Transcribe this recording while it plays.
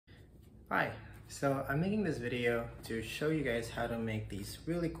Hi, so I'm making this video to show you guys how to make these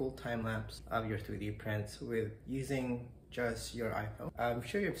really cool time lapse of your 3D prints with using just your iPhone. I'm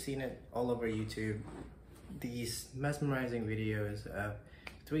sure you've seen it all over YouTube, these mesmerizing videos of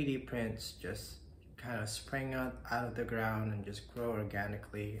 3D prints just kind of spring out of the ground and just grow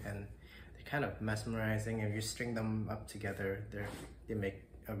organically, and they're kind of mesmerizing. If you string them up together, they make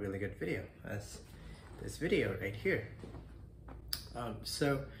a really good video, as this video right here.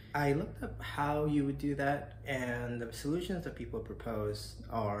 So I looked up how you would do that, and the solutions that people propose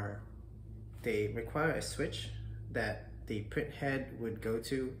are they require a switch that the print head would go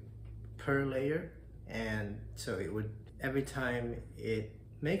to per layer, and so it would, every time it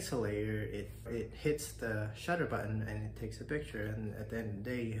makes a layer, it hits the shutter button and it takes a picture, and at the end of the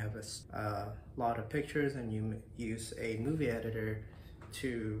day you have a lot of pictures, and you use a movie editor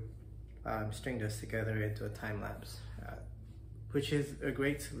to string those together into a time lapse. Which is a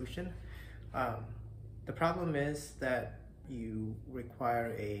great solution. The problem is that you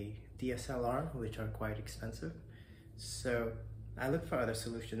require a DSLR, which are quite expensive. So I looked for other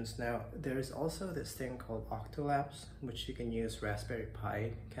solutions. Now, there's also this thing called Octolapse, which you can use Raspberry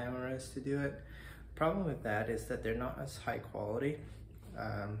Pi cameras to do it. The problem with that is that they're not as high quality.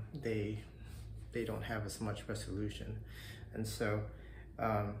 They don't have as much resolution. And so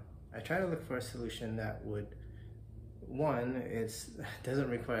I try to look for a solution that would, one, it doesn't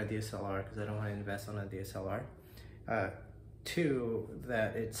require a DSLR because I don't want to invest on a DSLR. Two,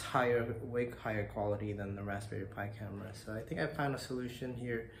 that it's way higher quality than the Raspberry Pi camera. So I think I found a solution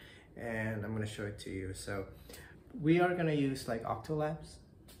here, and I'm going to show it to you. So we are going to use like Octolapse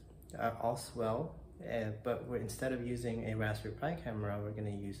as well, but instead of using a Raspberry Pi camera, we're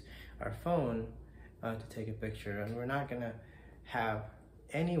going to use our phone to take a picture, and we're not going to have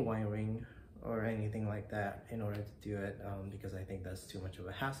any wiring or anything like that in order to do it, because I think that's too much of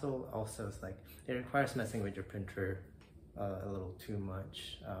a hassle. Also, it's like it requires messing with your printer a little too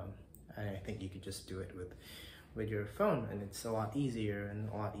much. And I think you could just do it with your phone, and it's a lot easier and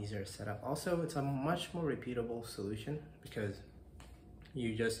a lot easier to set up. Also, it's a much more repeatable solution because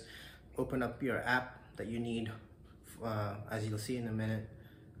you just open up your app that you need, as you'll see in a minute,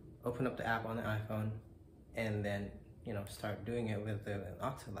 open up the app on the iPhone, and then start doing it with the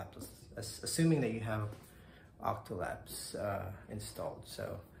Octolapse, assuming that you have Octolapse installed.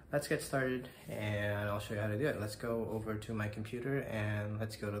 So let's get started, and I'll show you how to do it. Let's go over to my computer and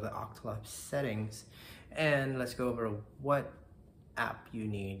let's go to the Octolapse settings, and let's go over what app you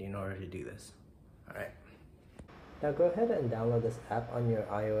need in order to do this. All right. Now go ahead and download this app on your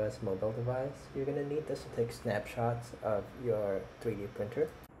iOS mobile device. You're gonna need this to take snapshots of your 3D printer.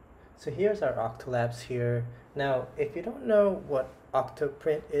 So here's our Octolapse here. Now, if you don't know what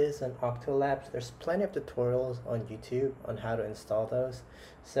Octoprint is and Octolapse, there's plenty of tutorials on YouTube on how to install those.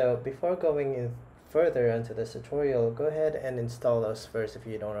 So before going in further into this tutorial, go ahead and install those first if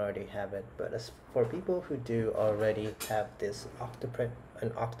you don't already have it. But as for people who do already have this Octoprint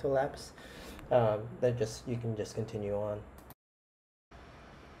and Octolapse, you can just continue on.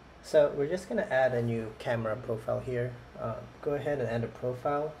 So we're just gonna add a new camera profile here. Go ahead and add a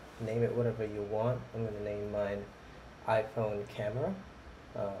profile. Name it whatever you want. I'm going to name mine iPhone camera.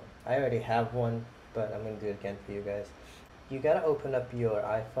 I already have one, but I'm going to do it again for you guys. You got to open up your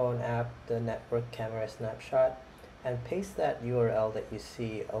iPhone app, the network Camera Snapshot, and paste that URL that you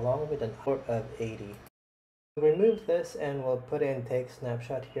see along with an port of 80. Remove this and we'll put in take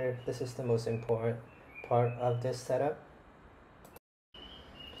snapshot here. This is the most important part of this setup.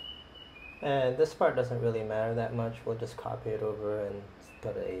 And this part doesn't really matter that much. We'll just copy it over and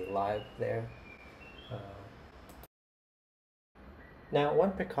put a live there. Now,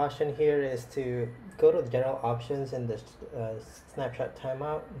 one precaution here is to go to the general options in the snapshot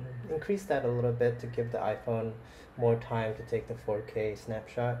timeout. Increase that a little bit to give the iPhone more time to take the 4K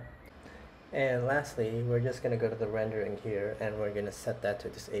snapshot. And lastly, we're just going to go to the rendering here, and we're going to set that to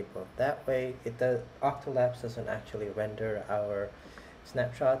disable. That way, Octolapse doesn't actually render our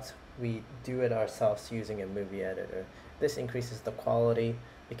snapshots. We do it ourselves using a movie editor. This increases the quality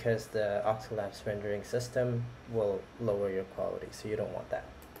because the Octolapse rendering system will lower your quality, so you don't want that.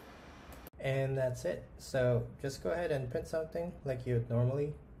 And that's it. So just go ahead and print something like you would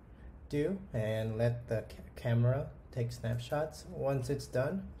normally do and let the camera take snapshots. Once it's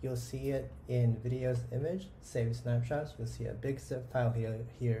done, you'll see it in videos image, save snapshots. You'll see a big zip file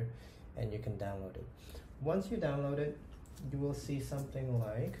here, and you can download it. Once you download it, you will see something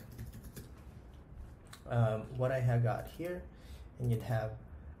like what I have got here, and you'd have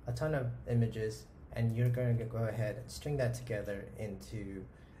a ton of images, and you're going to go ahead and string that together into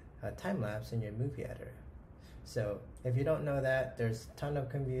a time lapse in your movie editor. So If you don't know that, there's a ton of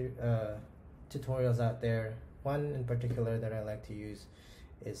tutorials out there. One in particular that I like to use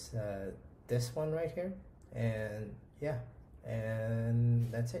is this one right here, and yeah,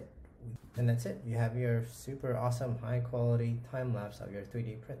 and that's it. And that's it. You have your super awesome high quality time lapse of your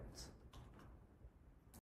 3D prints.